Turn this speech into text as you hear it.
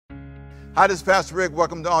Hi, this is Pastor Rick.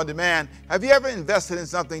 Welcome to On Demand. Have you ever invested in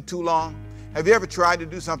something too long? Have you ever tried to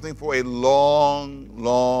do something for a long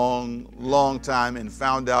time and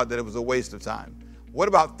found out that it was a waste of time? What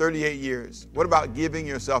about 38 years? What about giving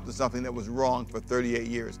yourself to something that was wrong for 38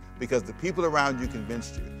 years because the people around you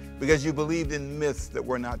convinced you, because you believed in myths that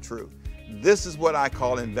were not true? This is what I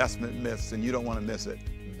call investment myths, and you don't want to miss it.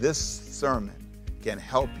 This sermon can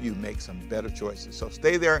help you make some better choices. So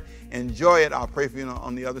stay there, enjoy it. I'll pray for you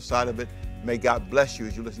on the other side of it. May God bless you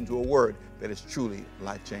as you listen to a word that is truly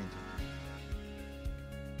life-changing.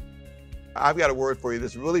 I've got a word for you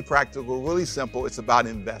that's really practical, really simple. It's about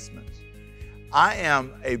investments. I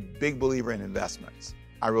am a big believer in investments.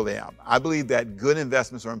 I really am. I believe that good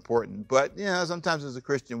investments are important, but sometimes as a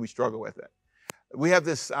Christian, we struggle with it. We have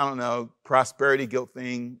this, prosperity guilt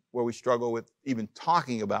thing where we struggle with even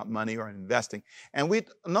talking about money or investing. And we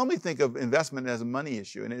normally think of investment as a money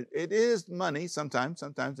issue. And it is money sometimes,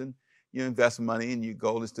 and you invest money and your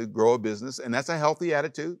goal is to grow a business. And that's a healthy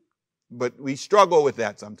attitude. But we struggle with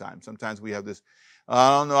that sometimes. Sometimes we have this,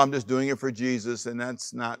 I'm just doing it for Jesus. And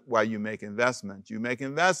that's not why you make investments. You make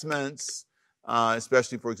investments,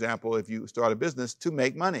 especially, for example, if you start a business, to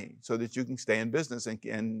make money so that you can stay in business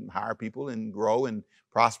and hire people and grow and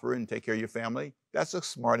prosper and take care of your family. That's a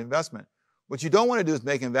smart investment. What you don't want to do is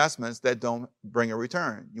make investments that don't bring a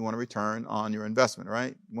return. You want a return on your investment,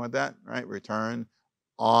 right? You want that, right? Return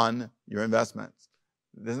on your investments.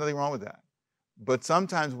 There's nothing wrong with that. But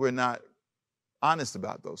sometimes we're not honest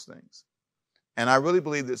about those things. And I really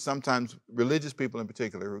believe that sometimes religious people in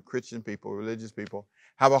particular, Christian people, religious people,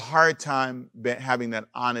 have a hard time having that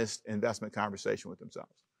honest investment conversation with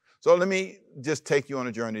themselves. So let me just take you on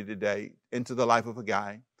a journey today into the life of a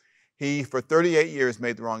guy. He, for 38 years,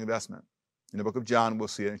 made the wrong investment. In the book of John, we'll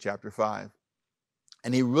see it in chapter 5.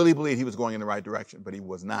 And he really believed he was going in the right direction, but he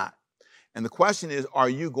was not. And the question is, are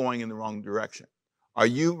you going in the wrong direction? Are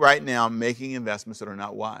you right now making investments that are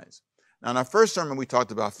not wise? Now, in our first sermon, we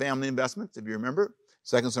talked about family investments, if you remember.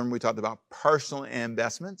 Second sermon, we talked about personal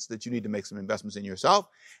investments, that you need to make some investments in yourself.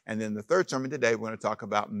 And then the third sermon today, we're going to talk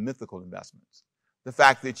about mythical investments. The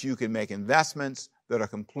fact that you can make investments that are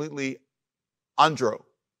completely untrue.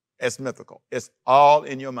 It's mythical. It's all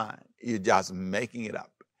in your mind. You're just making it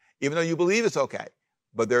up. Even though you believe it's okay,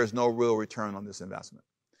 but there is no real return on this investment.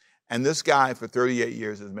 And this guy for 38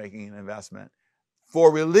 years is making an investment for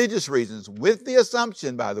religious reasons, with the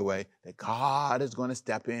assumption, by the way, that God is going to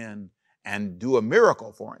step in and do a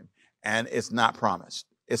miracle for him. And it's not promised.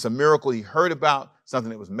 It's a miracle he heard about, something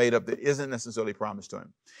that was made up that isn't necessarily promised to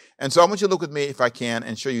him. And so I want you to look with me, if I can,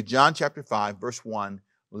 and show you John chapter 5, verse 1.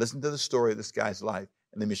 Listen to the story of this guy's life,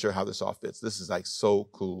 and let me show you how this all fits. This is like so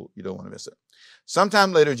cool. You don't want to miss it.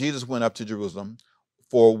 Sometime later, Jesus went up to Jerusalem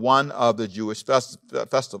for one of the Jewish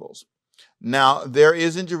festivals. Now, there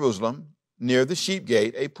is in Jerusalem, near the sheep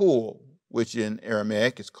gate, a pool, which in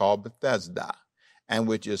Aramaic is called Bethesda, and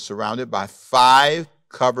which is surrounded by 5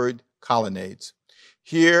 covered colonnades.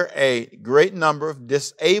 Here, a great number of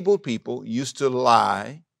disabled people used to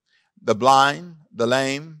lie, the blind, the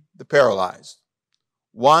lame, the paralyzed.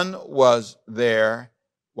 One was there,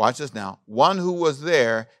 watch this now, one who was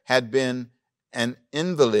there had been an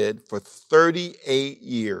invalid for 38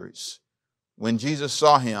 years. When Jesus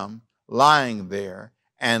saw him lying there,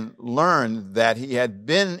 and learned that he had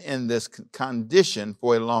been in this condition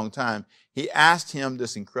for a long time, he asked him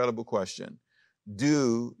this incredible question: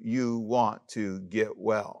 do you want to get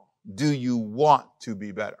well? Do you want to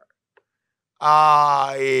be better?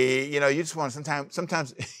 You just want to,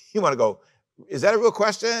 sometimes you want to go, is that a real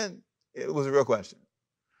question? It was a real question.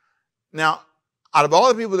 Now, out of all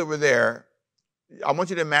the people that were there, I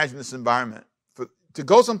want you to imagine this environment. To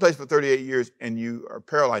go someplace for 38 years and you are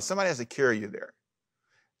paralyzed, somebody has to carry you there.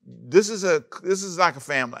 This is like a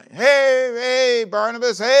family. Hey,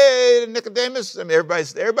 Barnabas. Hey, Nicodemus. I mean, everybody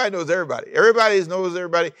knows everybody. Everybody knows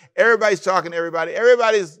everybody. Everybody's talking to everybody.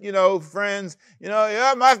 Everybody's, friends.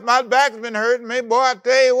 My back's been hurting me. Boy, I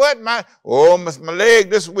tell you what, my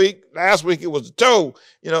leg last week it was a toe.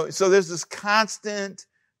 So there's this constant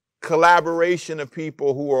collaboration of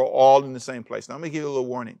people who are all in the same place. Now, let me give you a little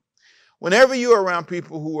warning. Whenever you are around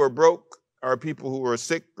people who are broke, or people who are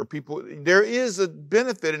sick, or people, there is a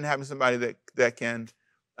benefit in having somebody that can,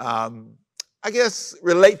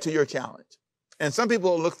 relate to your challenge. And some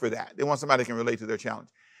people look for that. They want somebody that can relate to their challenge.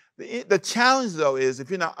 The challenge, though, is if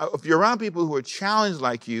you're around people who are challenged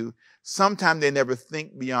like you, sometimes they never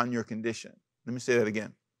think beyond your condition. Let me say that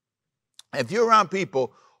again. If you're around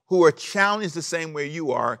people who are challenged the same way you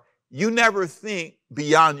are, you never think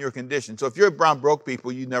beyond your condition. So if you're around broke people,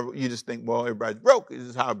 you just think, well, everybody's broke. This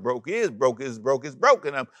is how broke is. Broke is broke.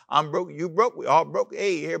 And I'm broke, you broke, we all broke.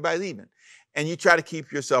 Hey, everybody's even. And you try to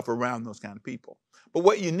keep yourself around those kind of people. But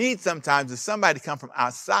what you need sometimes is somebody to come from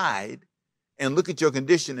outside and look at your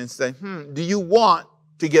condition and say, do you want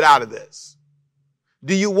to get out of this?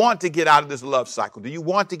 Do you want to get out of this love cycle? Do you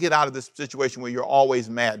want to get out of this situation where you're always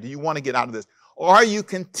mad? Do you want to get out of this? Or are you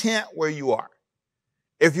content where you are?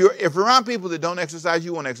 If you're around people that don't exercise,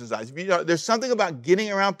 you won't exercise. There's something about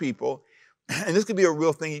getting around people, and this could be a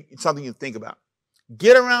real thing, something you think about.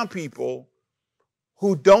 Get around people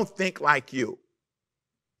who don't think like you.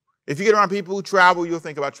 If you get around people who travel, you'll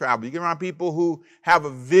think about travel. You get around people who have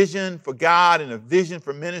a vision for God and a vision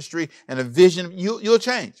for ministry and a vision, you'll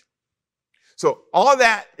change. So all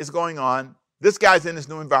that is going on. This guy's in this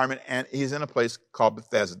new environment, and he's in a place called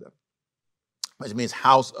Bethesda, which means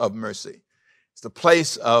house of mercy. It's the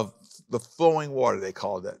place of the flowing water, they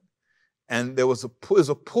called it. And there's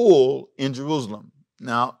a pool in Jerusalem.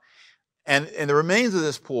 Now, and the remains of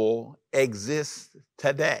this pool exist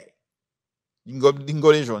today. You can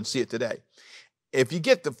go to Israel and see it today. If you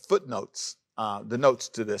get the footnotes, the notes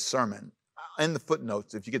to this sermon, in the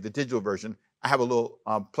footnotes, if you get the digital version, I have a little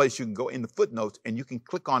place you can go in the footnotes and you can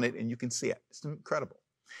click on it and you can see it. It's incredible.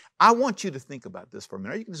 I want you to think about this for a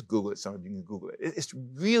minute. Or you can just Google it. Some of you can Google it. It's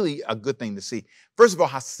really a good thing to see. First of all,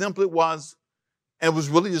 how simple it was. And it was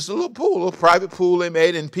really just a little pool, a little private pool they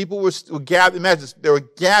made, and people were gathered. Imagine this, they were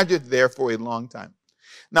gathered there for a long time.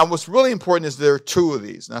 Now, what's really important is there are two of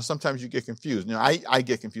these. Now, sometimes you get confused. I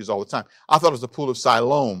get confused all the time. I thought it was the pool of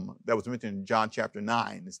Siloam that was mentioned in John chapter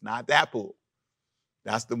 9. It's not that pool.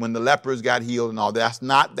 That's when the lepers got healed and all. That's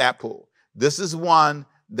not that pool. This is one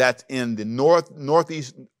that's in the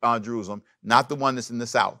northeast Jerusalem, not the one that's in the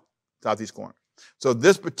southeast corner. So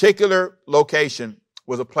this particular location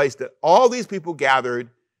was a place that all these people gathered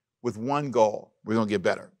with one goal. We're going to get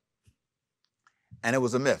better. And it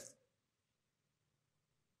was a myth.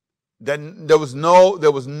 Then there was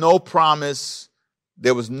no promise.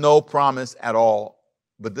 There was no promise at all.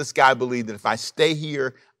 But this guy believed that if I stay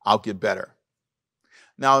here, I'll get better.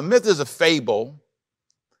 Now, a myth is a fable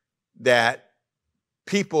that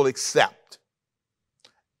people accept.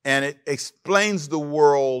 And it explains the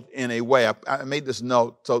world in a way. I made this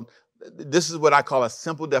note. So this is what I call a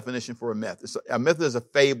simple definition for a myth. A myth is a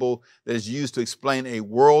fable that is used to explain a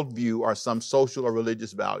worldview or some social or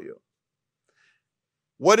religious value.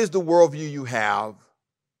 What is the worldview you have?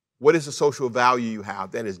 What is the social value you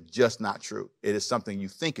have? That is just not true. It is something you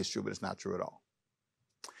think is true, but it's not true at all.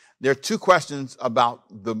 There are two questions about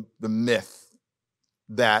the myth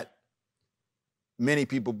that many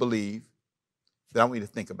people believe that I want you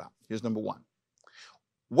to think about. Here's number one.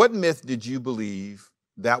 What myth did you believe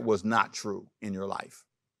that was not true in your life?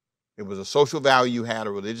 It was a social value you had,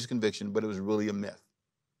 a religious conviction, but it was really a myth.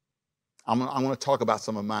 I'm going to talk about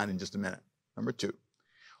some of mine in just a minute. Number two.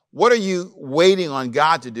 What are you waiting on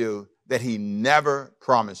God to do that he never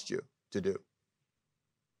promised you to do?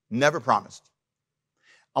 Never promised.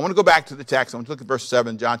 I want to go back to the text. I want to look at verse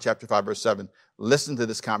 7, John chapter 5, verse 7. Listen to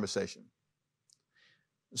this conversation.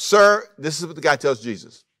 Sir, this is what the guy tells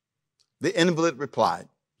Jesus. The invalid replied.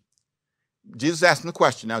 Jesus asked him the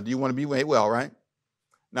question. Now, do you want to be made well, right?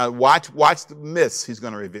 Now, watch the myths he's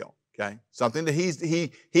going to reveal, okay? Something that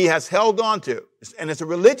he has held on to, and it's a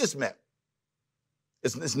religious myth.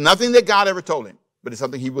 It's nothing that God ever told him, but it's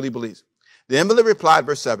something he really believes. The invalid replied,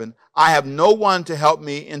 verse 7, I have no one to help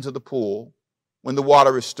me into the pool when the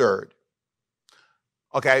water is stirred.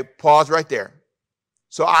 Okay, pause right there.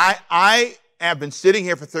 So I have been sitting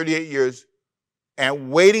here for 38 years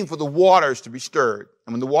and waiting for the waters to be stirred.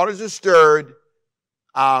 And when the waters are stirred,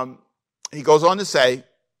 he goes on to say,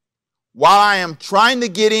 while I am trying to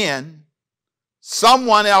get in,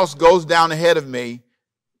 someone else goes down ahead of me.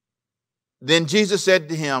 Then Jesus said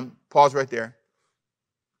to him, pause right there.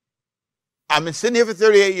 I've been sitting here for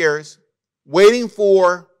 38 years, waiting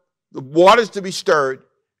for the waters to be stirred.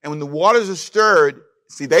 And when the waters are stirred,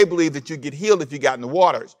 see, they believe that you get healed if you got in the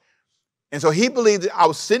waters. And so he believed that I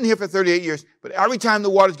was sitting here for 38 years, but every time the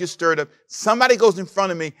waters get stirred up, somebody goes in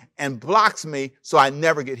front of me and blocks me so I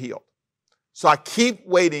never get healed. So I keep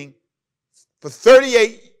waiting. For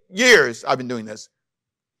 38 years, I've been doing this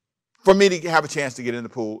for me to have a chance to get in the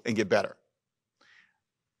pool and get better.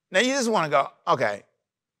 Now, you just want to go, okay,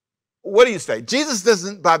 what do you say? Jesus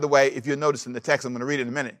doesn't, by the way, if you notice in the text, I'm going to read it in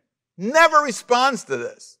a minute, never responds to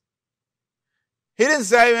this. He didn't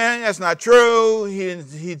say, man, that's not true.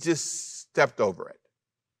 He just stepped over it.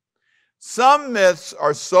 Some myths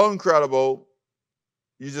are so incredible,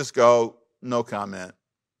 you just go, no comment.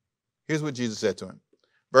 Here's what Jesus said to him.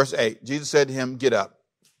 Verse 8, Jesus said to him, get up.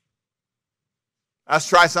 Let's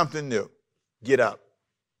try something new. Get up.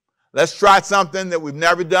 Let's try something that we've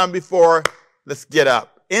never done before. Let's get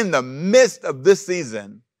up. In the midst of this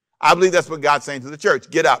season, I believe that's what God's saying to the church.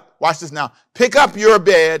 Get up. Watch this now. Pick up your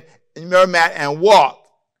bed and your mat and walk.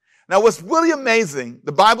 Now, what's really amazing,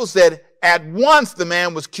 the Bible said at once the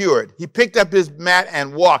man was cured. He picked up his mat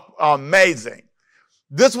and walked. Amazing.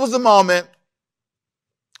 This was the moment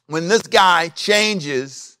when this guy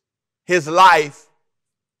changes his life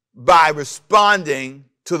by responding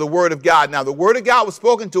to the word of God. Now, the word of God was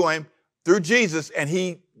spoken to him through Jesus, and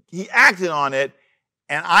he acted on it.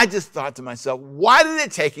 And I just thought to myself, why did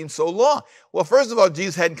it take him so long? Well, first of all,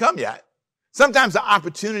 Jesus hadn't come yet. Sometimes the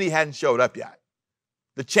opportunity hadn't showed up yet.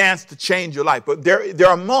 The chance to change your life. But there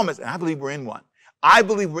are moments, and I believe we're in one. I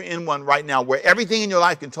believe we're in one right now where everything in your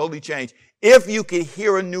life can totally change. If you could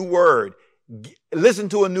hear a new word, listen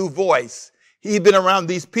to a new voice. He'd been around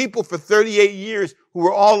these people for 38 years who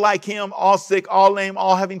were all like him, all sick, all lame,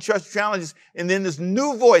 all having trust challenges. And then this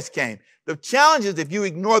new voice came. The challenge is if you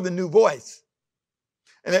ignore the new voice.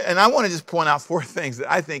 And I want to just point out 4 things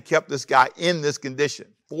that I think kept this guy in this condition.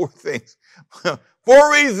 4 things.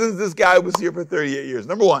 4 reasons this guy was here for 38 years.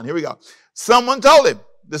 Number 1, here we go. Someone told him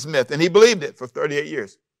this myth, and he believed it for 38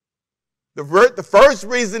 years. The first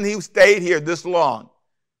reason he stayed here this long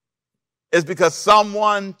is because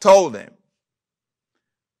someone told him.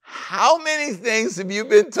 How many things have you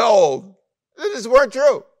been told that just weren't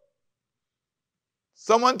true?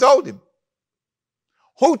 Someone told him.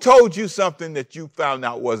 Who told you something that you found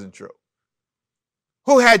out wasn't true?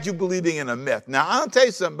 Who had you believing in a myth? Now, I'll tell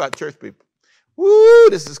you something about church people. Woo,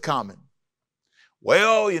 this is common.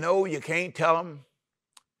 Well, you can't tell them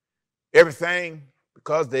everything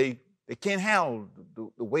because they can't handle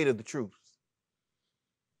the weight of the truth.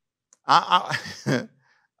 Oh,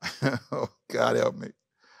 God help me.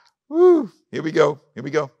 Woo, here we go.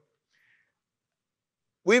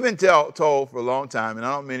 We've been told for a long time, and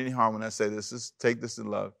I don't mean any harm when I say this. Just take this in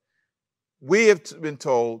love. We have been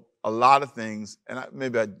told a lot of things, and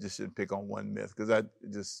maybe I just shouldn't pick on one myth because it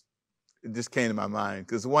just came to my mind.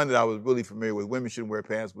 Because the one that I was really familiar with, women shouldn't wear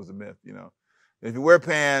pants, was a myth. If you wear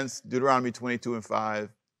pants, Deuteronomy 22:5,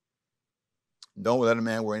 don't let a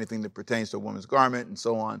man wear anything that pertains to a woman's garment, and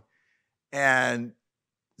so on. And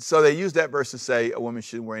so they use that verse to say a woman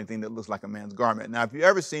shouldn't wear anything that looks like a man's garment. Now, if you've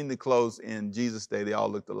ever seen the clothes in Jesus' day, they all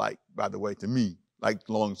looked alike, by the way, to me, like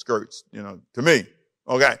long skirts, to me.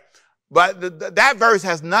 Okay. But that verse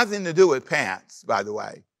has nothing to do with pants, by the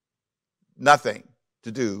way. Nothing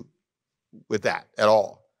to do with that at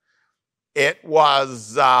all. It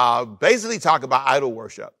was basically talk about idol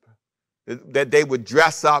worship, that they would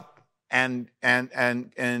dress up and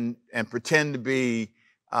pretend to be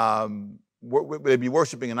they'd be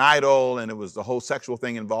worshiping an idol, and it was the whole sexual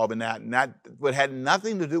thing involved in that. And that had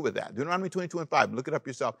nothing to do with that. Deuteronomy 22:5, look it up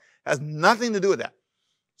yourself, has nothing to do with that.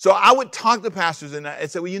 So I would talk to pastors and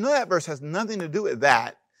say, well, that verse has nothing to do with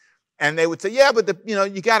that. And they would say, yeah, but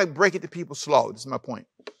you got to break it to people slow. This is my point.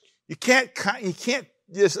 You can't,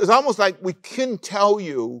 it's almost like we couldn't tell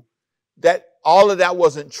you that all of that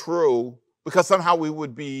wasn't true because somehow we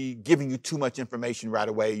would be giving you too much information right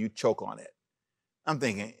away. You choke on it. I'm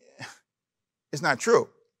thinking, it's not true.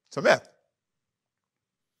 It's a myth.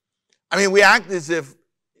 I mean, we act as if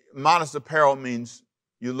modest apparel means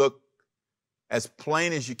you look as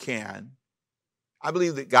plain as you can. I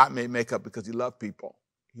believe that God made makeup because he loved people.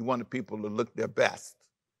 He wanted people to look their best.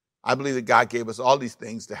 I believe that God gave us all these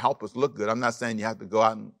things to help us look good. I'm not saying you have to go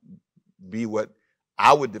out and be what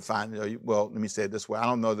I would define. Well, let me say it this way. I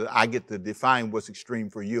don't know that I get to define what's extreme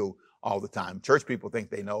for you all the time. Church people think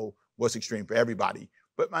they know what's extreme for everybody.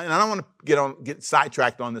 And I don't want to get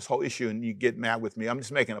sidetracked on this whole issue and you get mad with me. I'm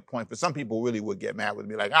just making a point. But some people really would get mad with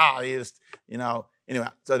me like, anyway.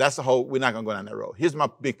 So that's we're not going to go down that road. Here's my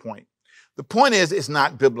big point. The point is, it's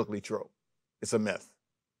not biblically true. It's a myth.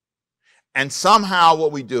 And somehow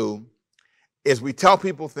what we do is we tell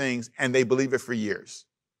people things and they believe it for years.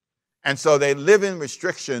 And so they live in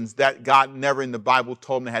restrictions that God never in the Bible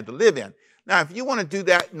told them they had to live in. Now, if you want to do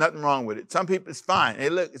that, nothing wrong with it. Some people, it's fine. Hey,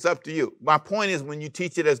 look, it's up to you. My point is when you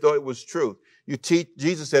teach it as though it was truth,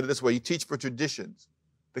 Jesus said it this way, you teach for traditions,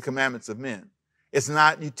 the commandments of men. It's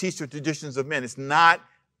not, you teach for traditions of men. It's not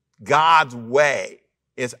God's way.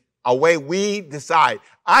 It's a way we decide.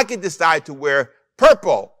 I can decide to wear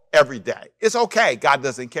purple every day. It's okay. God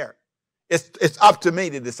doesn't care. It's up to me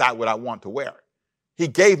to decide what I want to wear. He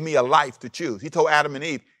gave me a life to choose. He told Adam and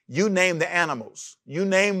Eve, you name the animals. You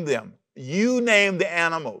name them. You name the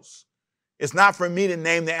animals. It's not for me to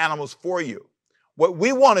name the animals for you. What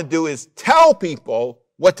we want to do is tell people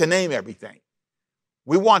what to name everything.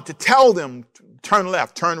 We want to tell them, turn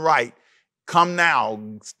left, turn right, come now,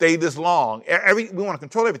 stay this long. We want to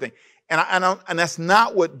control everything. And that's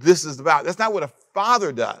not what this is about. That's not what a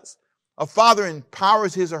father does. A father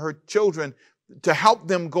empowers his or her children to help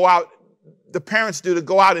them go out, the parents do, to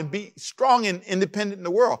go out and be strong and independent in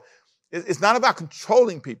the world. It's not about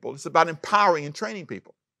controlling people. It's about empowering and training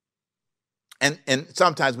people. And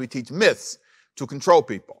sometimes we teach myths to control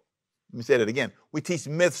people. Let me say that again. We teach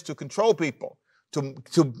myths to control people,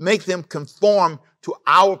 to make them conform to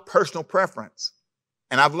our personal preference.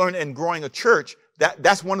 And I've learned in growing a church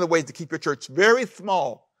that's one of the ways to keep your church very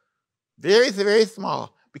small, very, very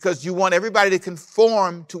small, because you want everybody to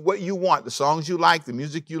conform to what you want, the songs you like, the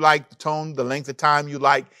music you like, the tone, the length of time you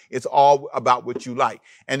like. It's all about what you like.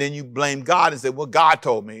 And then you blame God and say, well, God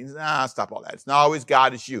told me. Stop all that. It's not always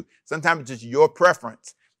God, it's you. Sometimes it's just your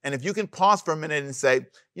preference. And if you can pause for a minute and say,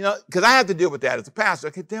 because I have to deal with that as a pastor.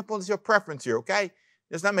 Okay, Temple, it's your preference here, okay?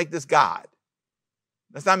 Let's not make this God.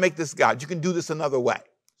 Let's not make this God. You can do this another way.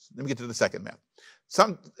 Let me get to the second myth.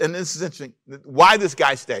 And this is interesting, why this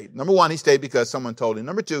guy stayed. Number one, he stayed because someone told him.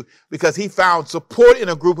 Number two, because he found support in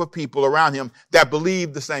a group of people around him that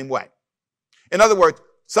believed the same way. In other words,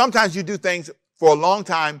 sometimes you do things for a long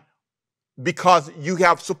time because you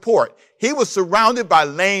have support. He was surrounded by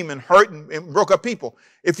lame and hurt and broke up people.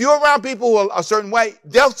 If you're around people who are a certain way,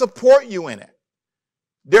 they'll support you in it.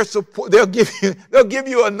 They'll give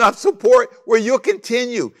you enough support where you'll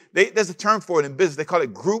continue. There's a term for it in business. They call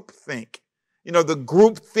it group think. The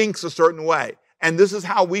group thinks a certain way. And this is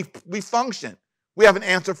how we function. We have an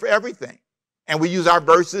answer for everything. And we use our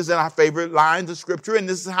verses and our favorite lines of scripture, and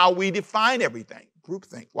this is how we define everything.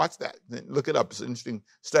 Groupthink. Watch that. Look it up. It's an interesting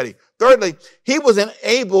study. Thirdly, he was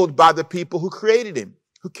enabled by the people who carried him.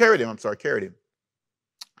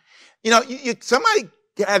 Somebody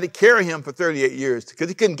had to carry him for 38 years because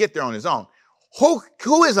he couldn't get there on his own.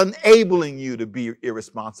 Who is enabling you to be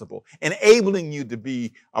irresponsible, enabling you to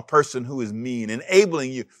be a person who is mean,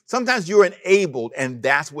 enabling you? Sometimes you're enabled, and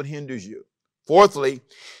that's what hinders you. Fourthly,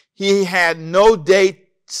 he had no date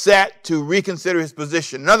set to reconsider his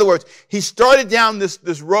position. In other words, he started down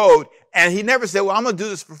this road, and he never said, well, I'm going to do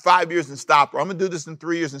this for 5 years and stop, or I'm going to do this in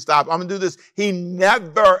 3 years and stop. I'm going to do this. He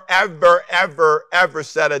never, ever, ever, ever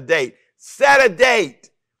set a date. Set a date.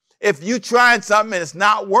 If you're trying something and it's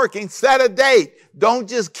not working, set a date. Don't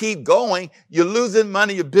just keep going. You're losing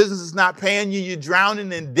money. Your business is not paying you. You're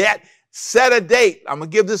drowning in debt. Set a date. I'm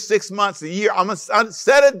going to give this 6 months, a year. I'm going to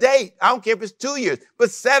set a date. I don't care if it's 2 years,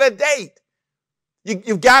 but set a date.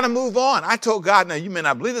 You've got to move on. I told God, now you may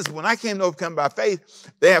not believe this, but when I came to Overcome by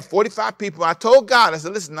Faith, they had 45 people. I told God, I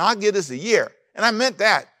said, listen, I'll give this a year. And I meant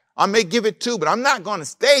that. I may give it 2, but I'm not going to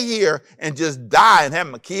stay here and just die and have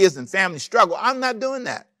my kids and family struggle. I'm not doing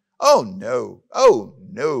that. Oh, no. Oh,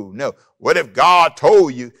 no, no. What if God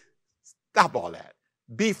told you? Stop all that.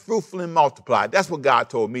 Be fruitful and multiply. That's what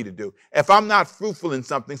God told me to do. If I'm not fruitful in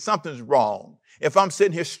something, something's wrong. If I'm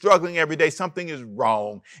sitting here struggling every day, something is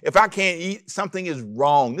wrong. If I can't eat, something is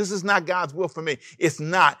wrong. This is not God's will for me. It's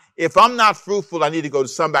not. If I'm not fruitful, I need to go to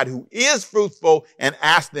somebody who is fruitful and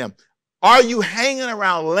ask them, are you hanging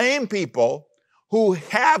around lame people who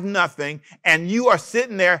have nothing, and you are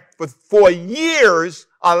sitting there for years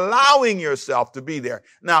allowing yourself to be there?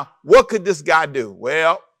 Now, what could this guy do?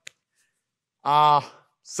 Well,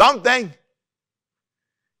 something.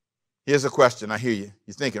 Here's a question. I hear you.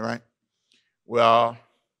 You're thinking, right? Well,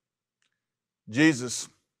 Jesus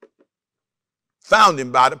found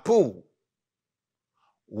him by the pool.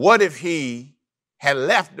 What if he had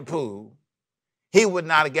left the pool? He would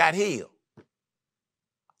not have got healed.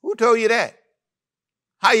 Who told you that?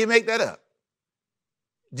 How you make that up?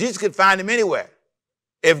 Jesus could find him anywhere.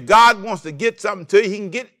 If God wants to get something to you, he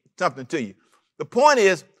can get something to you. The point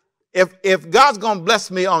is, if God's going to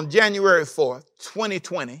bless me on January 4th,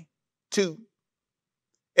 2022,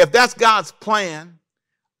 if that's God's plan,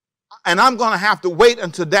 and I'm going to have to wait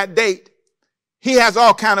until that date, he has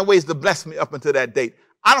all kinds of ways to bless me up until that date.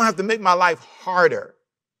 I don't have to make my life harder.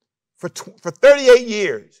 For 38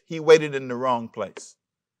 years, he waited in the wrong place.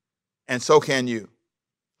 And so can you.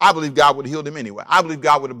 I believe God would have healed him anyway. I believe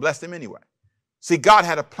God would have blessed him anyway. See, God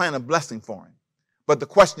had a plan of blessing for him. But the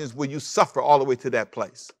question is, will you suffer all the way to that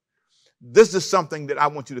place? This is something that I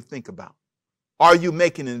want you to think about. Are you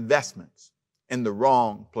making investments in the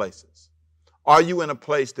wrong places? Are you in a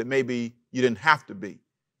place that maybe you didn't have to be,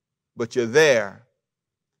 but you're there,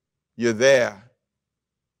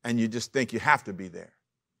 and you just think you have to be there?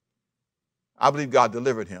 I believe God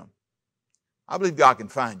delivered him. I believe God can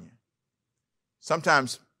find you.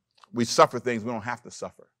 Sometimes we suffer things we don't have to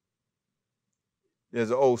suffer.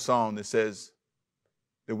 There's an old song that says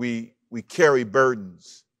that we we carry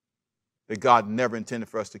burdens that God never intended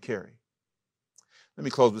for us to carry. Let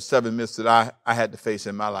me close with 7 myths that I had to face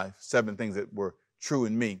in my life, 7 things that were true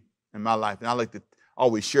in me in my life. And I like to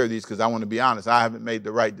always share these because I want to be honest. I haven't made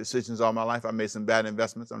the right decisions all my life. I made some bad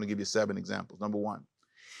investments. I'm going to give you 7 examples. Number 1,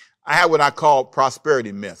 I had what I call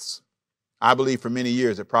prosperity myths. I believe for many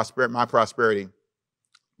years that my prosperity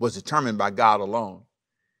was determined by God alone.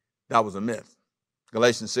 That was a myth.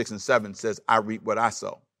 Galatians 6 and 7 says, I reap what I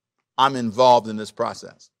sow. I'm involved in this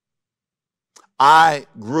process. I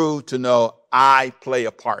grew to know I play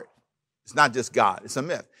a part. It's not just God. It's a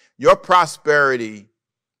myth. Your prosperity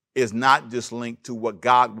is not just linked to what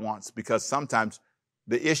God wants, because sometimes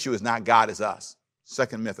the issue is not God, it's us.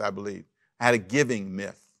 Second myth, I believe. I had a giving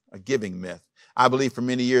myth. I believe for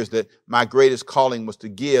many years that my greatest calling was to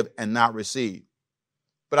give and not receive.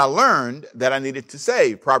 But I learned that I needed to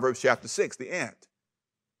save. Proverbs chapter 6, the end.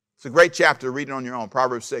 It's a great chapter. Read it on your own.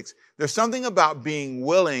 Proverbs 6. There's something about being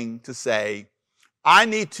willing to say, I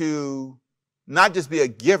need to not just be a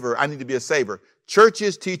giver, I need to be a saver.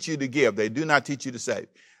 Churches teach you to give. They do not teach you to save.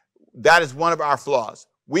 That is one of our flaws.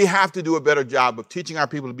 We have to do a better job of teaching our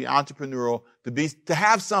people to be entrepreneurial, to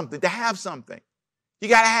have something. You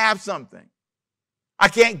got to have something. I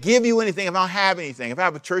can't give you anything if I don't have anything. If I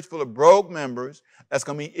have a church full of broke members, that's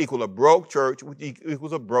going to be equal a broke church, which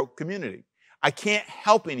equals a broke community. I can't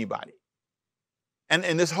help anybody.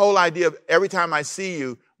 And this whole idea of every time I see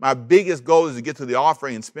you, my biggest goal is to get to the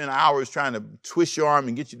offering and spend hours trying to twist your arm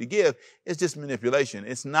and get you to give. It's just manipulation.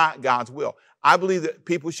 It's not God's will. I believe that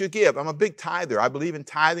people should give. I'm a big tither. I believe in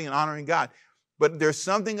tithing and honoring God. But there's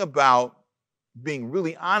something about being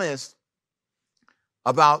really honest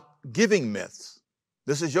about giving myths.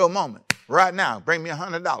 This is your moment. Right now, bring me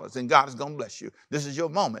 $100 and God is going to bless you. This is your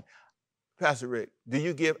moment. Pastor Rick, do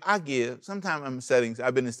you give? I give. Sometimes I'm in settings.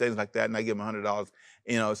 I've been in settings like that, and I give them $100.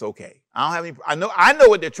 It's okay. I don't have any. I know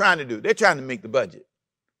what they're trying to do. They're trying to make the budget.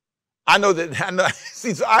 I know.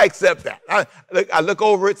 See, so I accept that. I look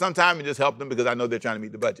over it sometimes and just help them because I know they're trying to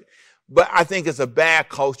meet the budget. But I think it's a bad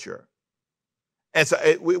culture. And so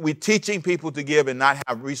we're teaching people to give and not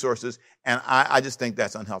have resources, and I just think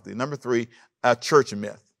that's unhealthy. Number 3, a church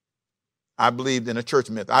myth. I believed in a church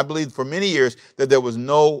myth. I believed for many years that there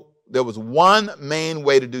was one main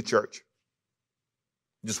way to do church.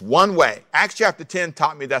 Just one way. Acts chapter 10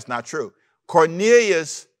 taught me that's not true.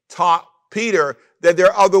 Cornelius taught Peter that there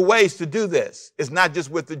are other ways to do this. It's not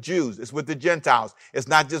just with the Jews. It's with the Gentiles. It's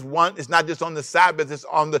not just on the Sabbath. It's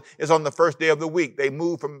on the first day of the week. They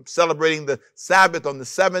moved from celebrating the Sabbath on the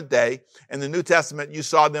 7th day. In the New Testament, you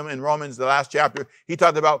saw them in Romans, the last chapter. He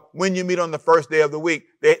talked about when you meet on the first day of the week.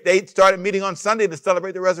 They started meeting on Sunday to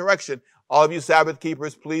celebrate the resurrection. All of you Sabbath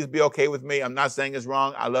keepers, please be okay with me. I'm not saying it's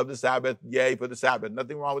wrong. I love the Sabbath. Yay for the Sabbath.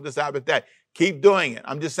 Nothing wrong with the Sabbath day. Keep doing it.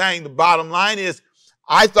 I'm just saying the bottom line is,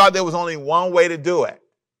 I thought there was only one way to do it.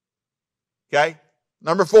 Okay?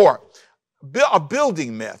 Number 4, a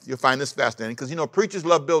building myth. You'll find this fascinating because, preachers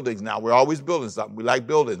love buildings now. We're always building something. We like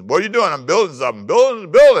buildings. What are you doing? I'm building something.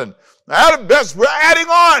 Building. We're adding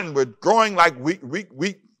on. We're growing like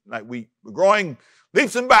we're growing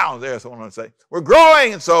leaps and bounds. There's what I want to say. We're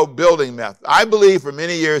growing, and so building myth. I believe for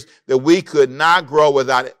many years that we could not grow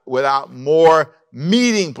without more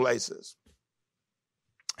meeting places.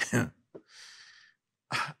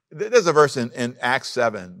 There's a verse in Acts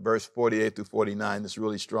 7, verse 48 through 49 that's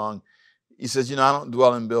really strong. He says, I don't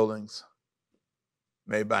dwell in buildings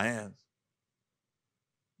made by hands.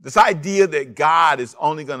 This idea that God is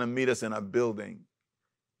only going to meet us in a building.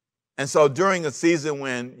 And so during a season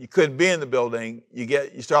when you couldn't be in the building,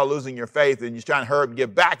 you start losing your faith and you're trying to hurry up and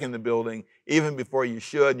get back in the building even before you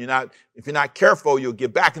should. And if you're not careful, you'll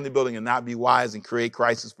get back in the building and not be wise and create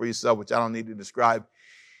crisis for yourself, which I don't need to describe.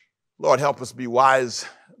 Lord, help us be wise.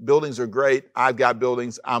 Buildings are great. I've got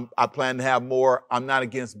buildings. I plan to have more. I'm not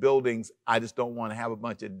against buildings. I just don't want to have a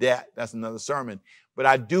bunch of debt. That's another sermon. But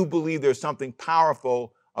I do believe there's something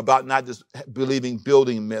powerful about not just believing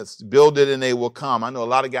building myths. Build it and they will come. I know a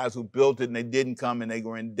lot of guys who built it and they didn't come and they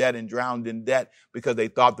were in debt and drowned in debt because they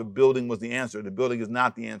thought the building was the answer. The building is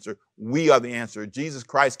not the answer. We are the answer. Jesus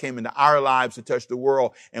Christ came into our lives to touch the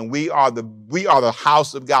world, and we are the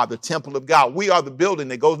house of God, the temple of God. We are the building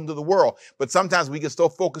that goes into the world. But sometimes we get so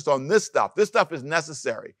focused on this stuff. This stuff is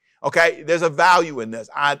necessary. Okay, there's a value in this.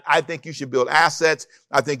 I think you should build assets.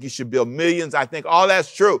 I think you should build millions. I think all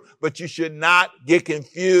that's true, but you should not get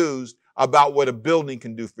confused about what a building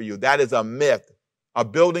can do for you. That is a myth. A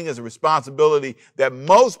building is a responsibility that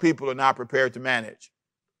most people are not prepared to manage.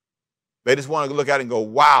 They just want to look at it and go,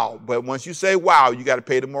 wow. But once you say wow, you got to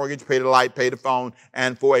pay the mortgage, pay the light, pay the phone.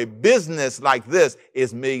 And for a business like this,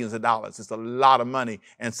 it's millions of dollars. It's a lot of money.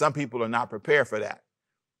 And some people are not prepared for that.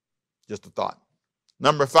 Just a thought.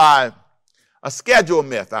 Number 5, a schedule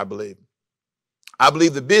myth, I believe. I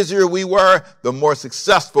believe the busier we were, the more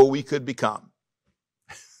successful we could become.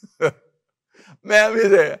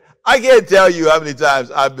 Man, I can't tell you how many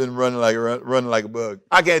times I've been running like a bug.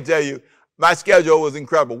 I can't tell you. My schedule was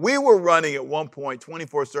incredible. We were running at one point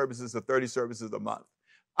 24 services to 30 services a month.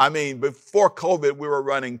 I mean, before COVID, we were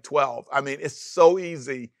running 12. I mean, it's so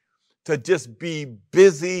easy to just be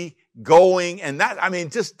busy, going, and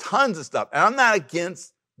just tons of stuff. And I'm not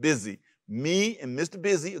against busy. Me and Mr.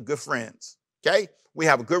 Busy are good friends, okay? We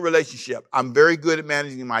have a good relationship. I'm very good at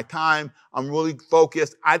managing my time. I'm really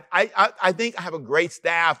focused. I think I have a great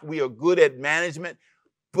staff. We are good at management,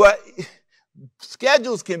 but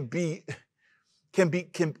schedules can lead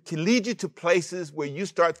you to places where you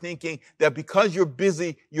start thinking that because you're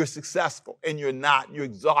busy, you're successful, and you're not. You're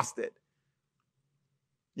exhausted.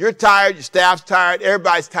 You're tired. Your staff's tired.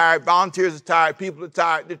 Everybody's tired. Volunteers are tired. People are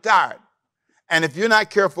tired. They're tired. And if you're not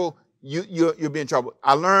careful, you'll be in trouble.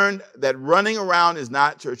 I learned that running around is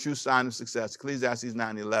not a true sign of success. Ecclesiastes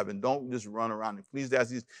 9:11. Don't just run around.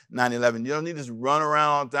 Ecclesiastes 9:11. You don't need to just run around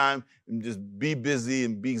all the time and just be busy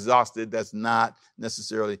and be exhausted. That's not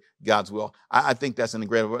necessarily God's will. I think that's an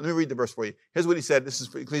incredible. Let me read the verse for you. Here's what he said. This is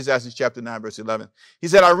Ecclesiastes chapter 9, verse 11. He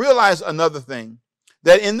said, I realize another thing,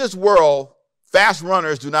 that in this world, fast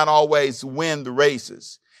runners do not always win the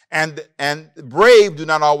races. And brave do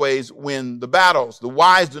not always win the battles. The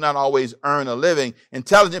wise do not always earn a living.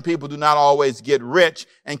 Intelligent people do not always get rich.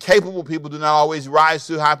 And capable people do not always rise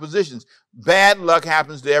to high positions. Bad luck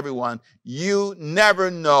happens to everyone. You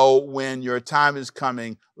never know when your time is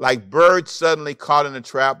coming. Like birds suddenly caught in a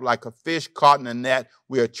trap, like a fish caught in a net,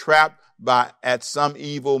 we are trapped at some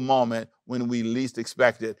evil moment when we least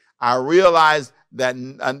expect it. I realize that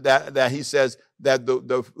he says that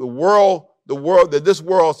this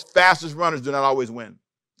world's fastest runners do not always win.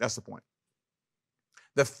 That's the point.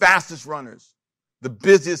 The fastest runners, the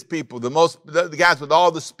busiest people, the guys with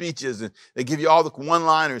all the speeches, and they give you all the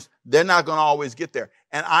one-liners, they're not going to always get there.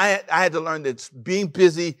 And I had to learn that being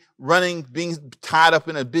busy, running, being tied up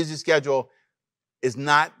in a busy schedule is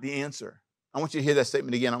not the answer. I want you to hear that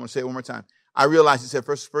statement again. I'm going to say it one more time. I realized, he said,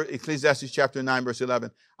 first Ecclesiastes chapter 9, verse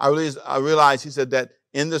 11. I realized, he said, that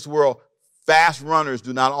in this world, fast runners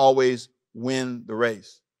do not always win the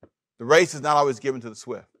race. The race is not always given to the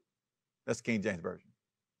swift. That's King James Version.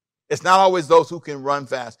 It's not always those who can run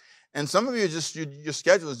fast. And some of you your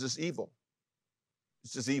schedule is just evil.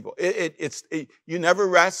 It's just evil. You never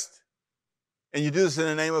rest, and you do this in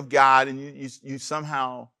the name of God, and you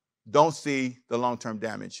somehow don't see the long-term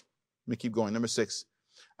damage. Let me keep going. Number 6,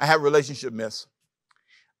 I have relationship myths.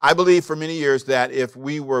 I believe for many years that if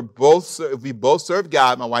we both served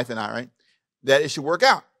God, my wife and I, right, that it should work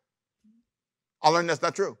out. I learned that's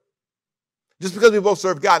not true. Just because we both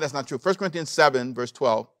serve God, that's not true. 1 Corinthians 7, verse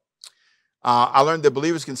 12. I learned that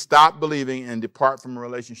believers can stop believing and depart from a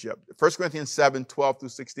relationship. 1 Corinthians 7, 12 through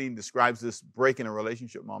 16 describes this break in a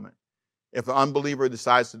relationship moment. If an unbeliever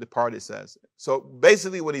decides to depart, it says. So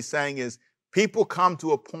basically what he's saying is people come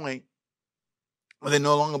to a point where they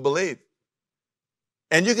no longer believe.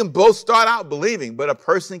 And you can both start out believing, but a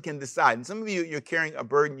person can decide. And some of you, you're carrying a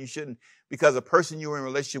burden you shouldn't, because a person you were in a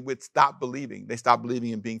relationship with stopped believing. They stopped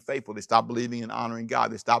believing in being faithful. They stopped believing in honoring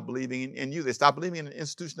God. They stopped believing in you. They stopped believing in an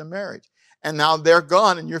institution of marriage. And now they're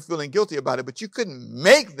gone and you're feeling guilty about it, but you couldn't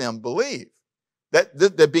make them believe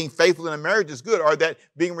that being faithful in a marriage is good, or that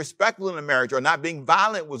being respectful in a marriage or not being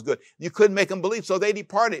violent was good. You couldn't make them believe, so they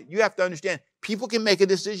departed. You have to understand, people can make a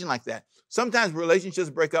decision like that. Sometimes relationships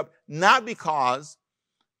break up not because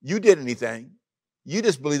you did anything. You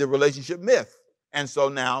just believe the relationship myth. And so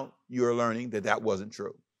now you're learning that wasn't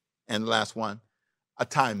true. And the last one, a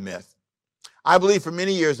time myth. I believe for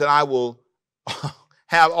many years that I will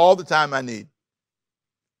have all the time I need.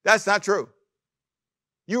 That's not true.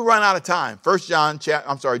 You run out of time.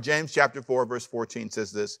 James chapter 4, verse 14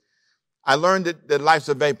 says this. I learned that life's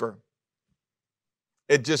a vapor.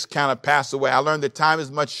 It just kind of passed away. I learned that time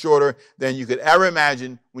is much shorter than you could ever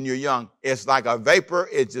imagine when you're young. It's like a vapor.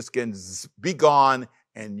 It just can be gone,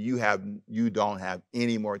 and you don't have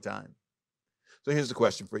any more time. So here's the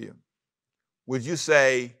question for you. Would you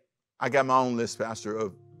say, I got my own list, Pastor,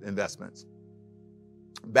 of investments,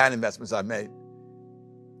 bad investments I've made.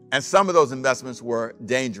 And some of those investments were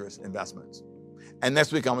dangerous investments. And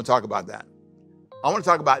next week, I'm going to talk about that. I want to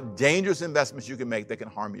talk about dangerous investments you can make that can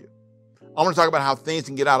harm you. I want to talk about how things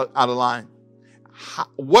can get out of line.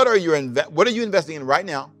 What are you investing in right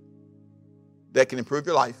now that can improve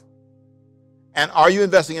your life? And are you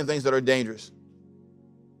investing in things that are dangerous?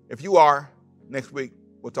 If you are, next week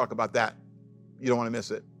we'll talk about that. You don't want to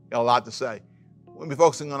miss it. Got a lot to say. We'll be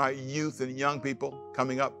focusing on our youth and young people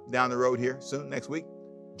coming up down the road here soon next week.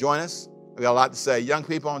 Join us. We got a lot to say. Young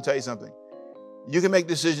people, I want to tell you something. You can make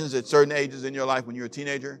decisions at certain ages in your life when you're a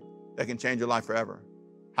teenager that can change your life forever.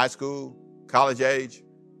 High school, college age,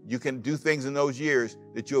 you can do things in those years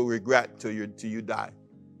that you'll regret till you die.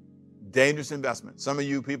 Dangerous investment. Some of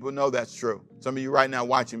you people know that's true. Some of you right now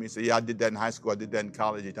watching me say, yeah, I did that in high school. I did that in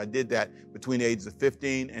college age. I did that between the ages of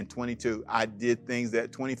 15 and 22. I did things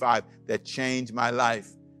at 25 that changed my life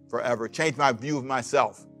forever, changed my view of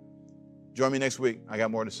myself. Join me next week. I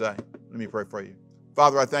got more to say. Let me pray for you.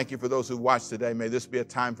 Father, I thank you for those who watched today. May this be a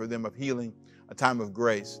time for them of healing, a time of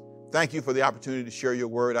grace. Thank you for the opportunity to share your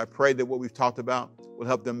word. I pray that what we've talked about will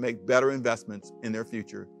help them make better investments in their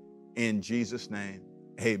future. In Jesus' name,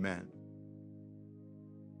 amen.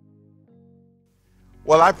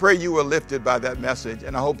 Well, I pray you were lifted by that message,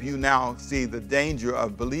 and I hope you now see the danger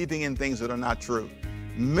of believing in things that are not true.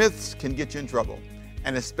 Myths can get you in trouble,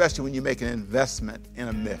 and especially when you make an investment in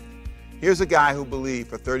a myth. Here's a guy who believed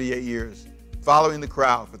for 38 years, following the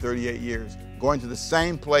crowd for 38 years, going to the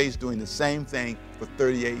same place, doing the same thing for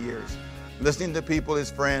 38 years, listening to people, his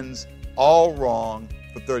friends, all wrong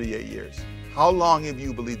for 38 years. How long have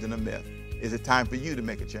you believed in a myth? Is it time for you to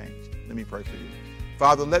make a change? Let me pray for you.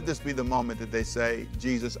 Father, let this be the moment that they say,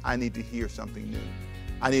 Jesus, I need to hear something new.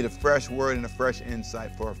 I need a fresh word and a fresh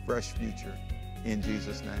insight for a fresh future. In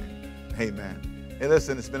Jesus' name, amen. Hey,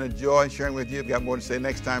 listen, it's been a joy sharing with you. I've got more to say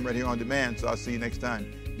next time right here on demand, so I'll see you next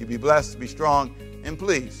time. You be blessed, be strong, and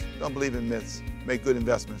please don't believe in myths. Make good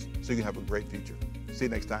investments so you can have a great future. See you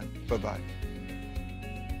next time. Bye-bye.